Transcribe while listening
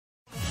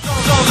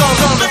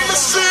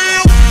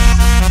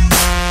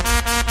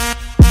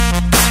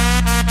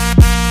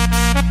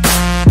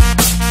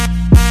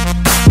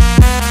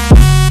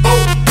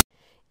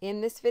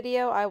this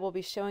video, I will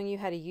be showing you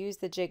how to use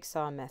the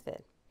jigsaw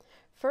method.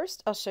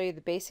 First, I'll show you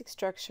the basic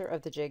structure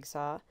of the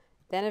jigsaw,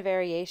 then a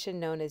variation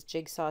known as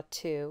Jigsaw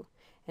II,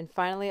 and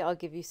finally I'll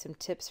give you some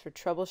tips for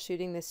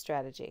troubleshooting this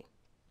strategy.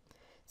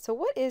 So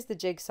what is the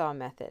jigsaw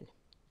method?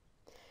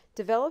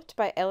 Developed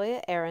by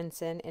Elliot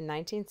Aronson in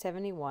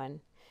 1971,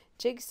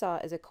 Jigsaw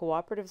is a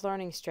cooperative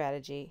learning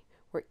strategy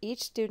where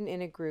each student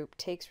in a group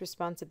takes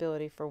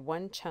responsibility for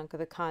one chunk of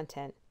the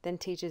content, then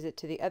teaches it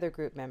to the other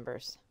group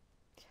members.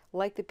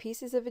 Like the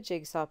pieces of a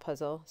jigsaw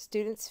puzzle,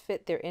 students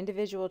fit their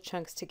individual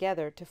chunks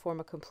together to form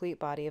a complete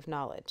body of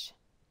knowledge.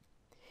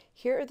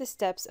 Here are the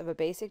steps of a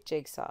basic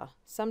jigsaw,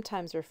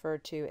 sometimes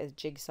referred to as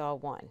Jigsaw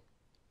I.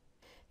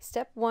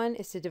 Step 1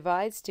 is to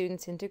divide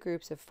students into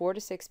groups of 4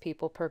 to 6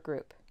 people per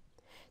group.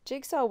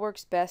 Jigsaw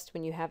works best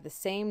when you have the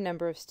same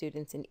number of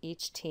students in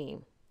each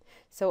team,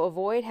 so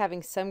avoid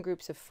having some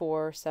groups of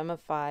 4, some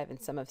of 5,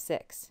 and some of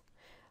 6.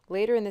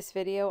 Later in this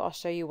video, I'll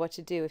show you what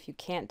to do if you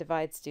can't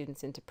divide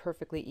students into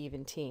perfectly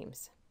even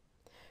teams.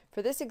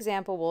 For this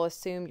example, we'll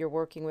assume you're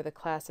working with a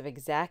class of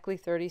exactly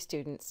 30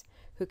 students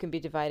who can be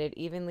divided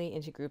evenly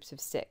into groups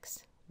of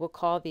 6. We'll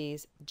call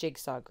these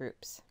jigsaw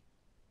groups.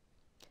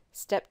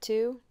 Step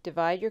 2,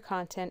 divide your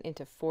content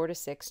into 4 to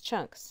 6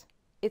 chunks.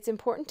 It's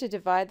important to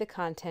divide the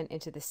content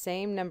into the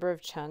same number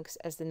of chunks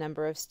as the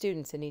number of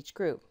students in each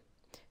group.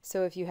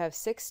 So if you have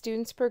 6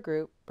 students per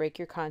group, break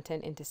your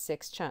content into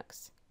 6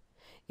 chunks.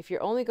 If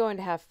you're only going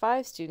to have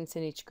 5 students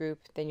in each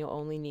group, then you'll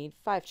only need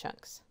 5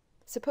 chunks.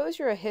 Suppose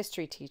you're a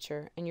history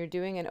teacher and you're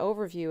doing an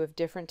overview of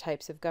different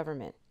types of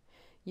government.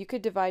 You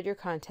could divide your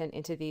content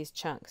into these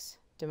chunks: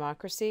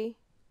 democracy,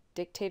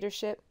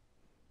 dictatorship,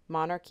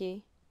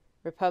 monarchy,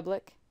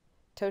 republic,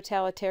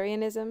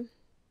 totalitarianism,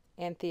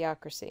 and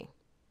theocracy.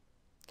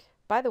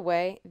 By the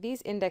way,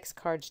 these index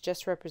cards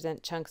just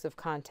represent chunks of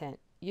content.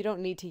 You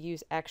don't need to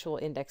use actual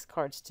index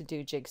cards to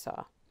do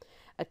Jigsaw.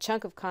 A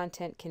chunk of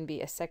content can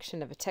be a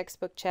section of a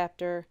textbook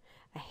chapter,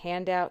 a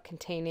handout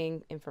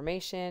containing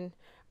information,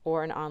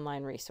 or an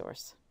online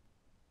resource.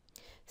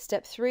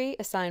 Step 3,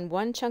 assign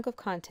one chunk of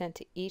content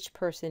to each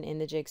person in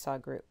the Jigsaw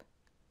group.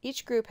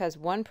 Each group has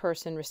one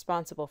person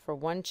responsible for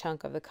one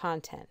chunk of the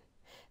content.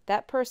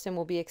 That person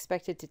will be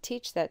expected to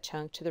teach that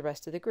chunk to the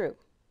rest of the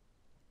group.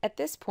 At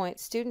this point,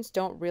 students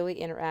don't really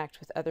interact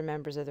with other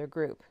members of their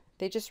group.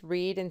 They just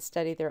read and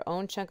study their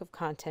own chunk of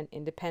content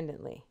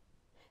independently.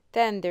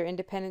 Then their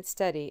independent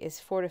study is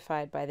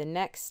fortified by the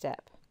next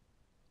step.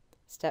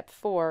 Step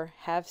 4,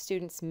 have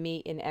students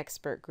meet in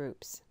expert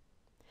groups.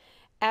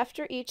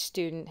 After each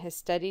student has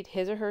studied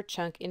his or her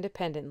chunk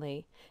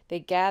independently, they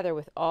gather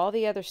with all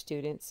the other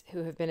students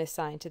who have been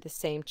assigned to the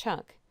same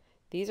chunk.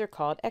 These are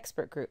called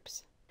expert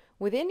groups.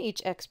 Within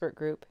each expert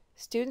group,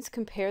 students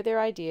compare their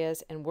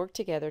ideas and work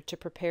together to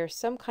prepare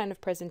some kind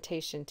of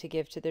presentation to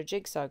give to their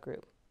Jigsaw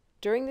group.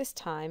 During this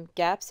time,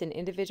 gaps in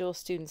individual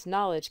students'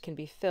 knowledge can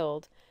be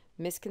filled,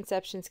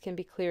 misconceptions can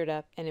be cleared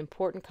up, and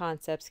important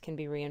concepts can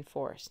be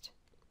reinforced.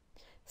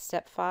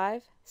 Step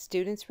 5,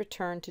 students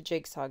return to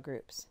Jigsaw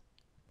groups.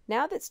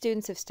 Now that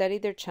students have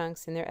studied their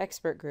chunks in their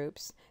expert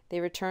groups,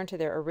 they return to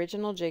their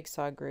original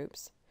Jigsaw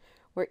groups,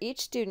 where each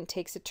student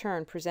takes a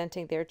turn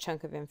presenting their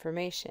chunk of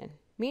information.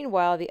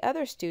 Meanwhile, the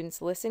other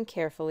students listen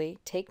carefully,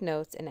 take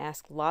notes, and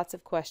ask lots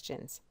of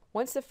questions.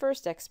 Once the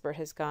first expert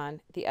has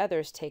gone, the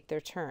others take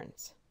their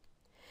turns.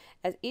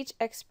 As each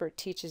expert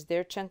teaches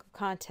their chunk of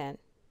content,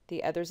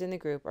 the others in the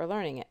group are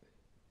learning it.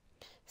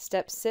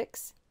 Step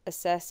 6,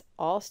 assess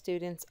all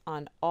students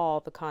on all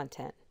the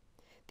content.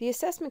 The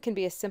assessment can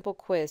be a simple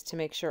quiz to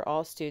make sure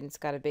all students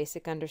got a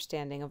basic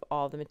understanding of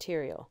all the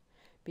material.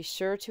 Be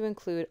sure to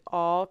include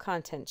all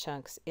content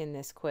chunks in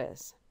this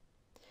quiz.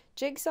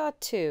 Jigsaw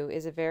II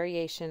is a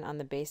variation on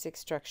the basic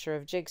structure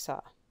of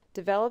Jigsaw.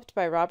 Developed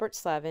by Robert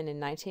Slavin in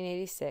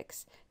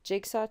 1986,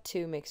 Jigsaw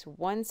II makes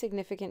one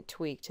significant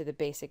tweak to the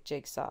basic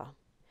Jigsaw.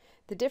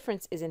 The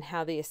difference is in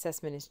how the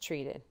assessment is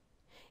treated.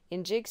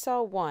 In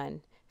Jigsaw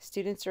I,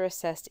 students are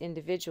assessed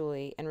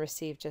individually and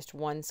receive just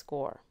one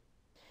score.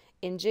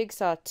 In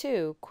Jigsaw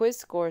II, quiz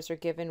scores are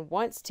given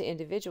once to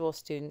individual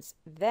students,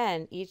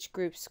 then each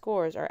group's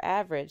scores are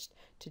averaged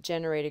to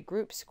generate a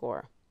group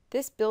score.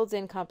 This builds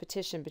in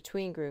competition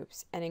between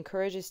groups and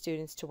encourages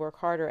students to work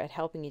harder at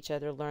helping each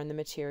other learn the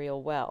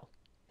material well.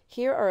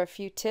 Here are a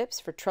few tips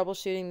for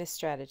troubleshooting this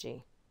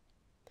strategy.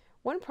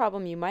 One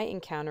problem you might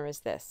encounter is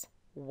this: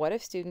 what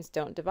if students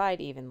don't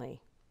divide evenly?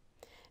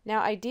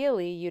 Now,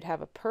 ideally, you'd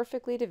have a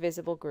perfectly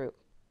divisible group.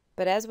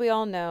 But as we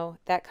all know,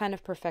 that kind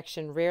of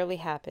perfection rarely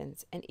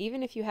happens, and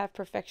even if you have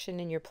perfection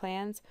in your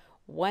plans,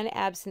 one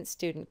absent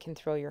student can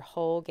throw your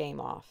whole game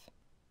off.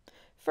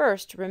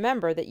 First,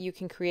 remember that you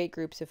can create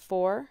groups of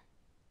 4,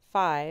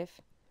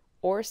 5,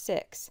 or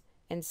 6,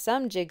 and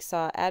some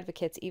Jigsaw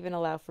advocates even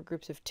allow for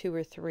groups of 2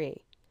 or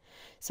 3.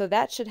 So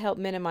that should help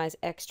minimize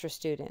extra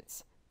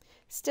students.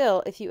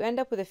 Still, if you end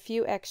up with a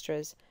few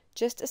extras,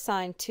 just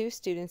assign 2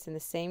 students in the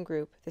same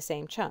group the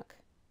same chunk.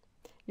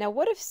 Now,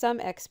 what if some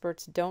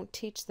experts don't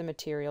teach the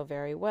material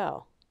very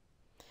well?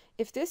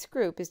 If this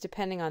group is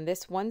depending on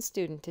this one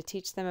student to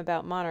teach them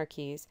about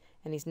monarchies,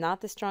 and he's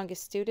not the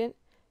strongest student,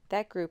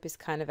 that group is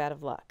kind of out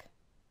of luck.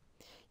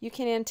 You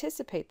can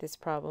anticipate this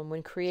problem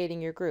when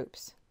creating your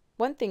groups.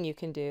 One thing you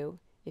can do,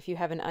 if you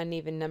have an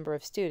uneven number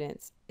of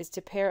students, is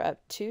to pair up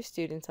two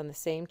students on the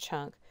same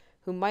chunk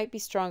who might be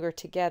stronger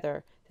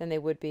together than they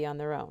would be on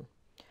their own.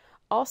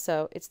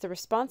 Also, it's the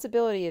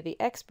responsibility of the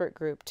expert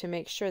group to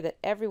make sure that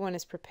everyone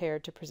is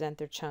prepared to present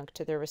their chunk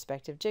to their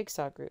respective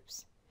jigsaw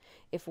groups.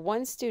 If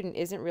one student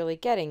isn't really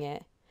getting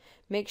it,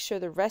 make sure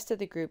the rest of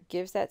the group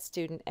gives that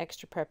student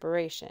extra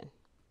preparation.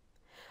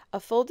 A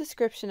full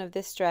description of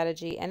this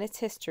strategy and its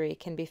history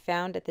can be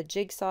found at the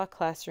Jigsaw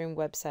Classroom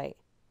website.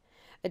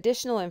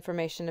 Additional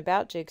information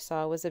about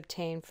Jigsaw was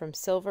obtained from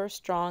Silver,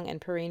 Strong,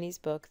 and Perini's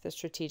book, The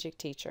Strategic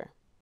Teacher.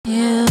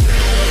 Yeah.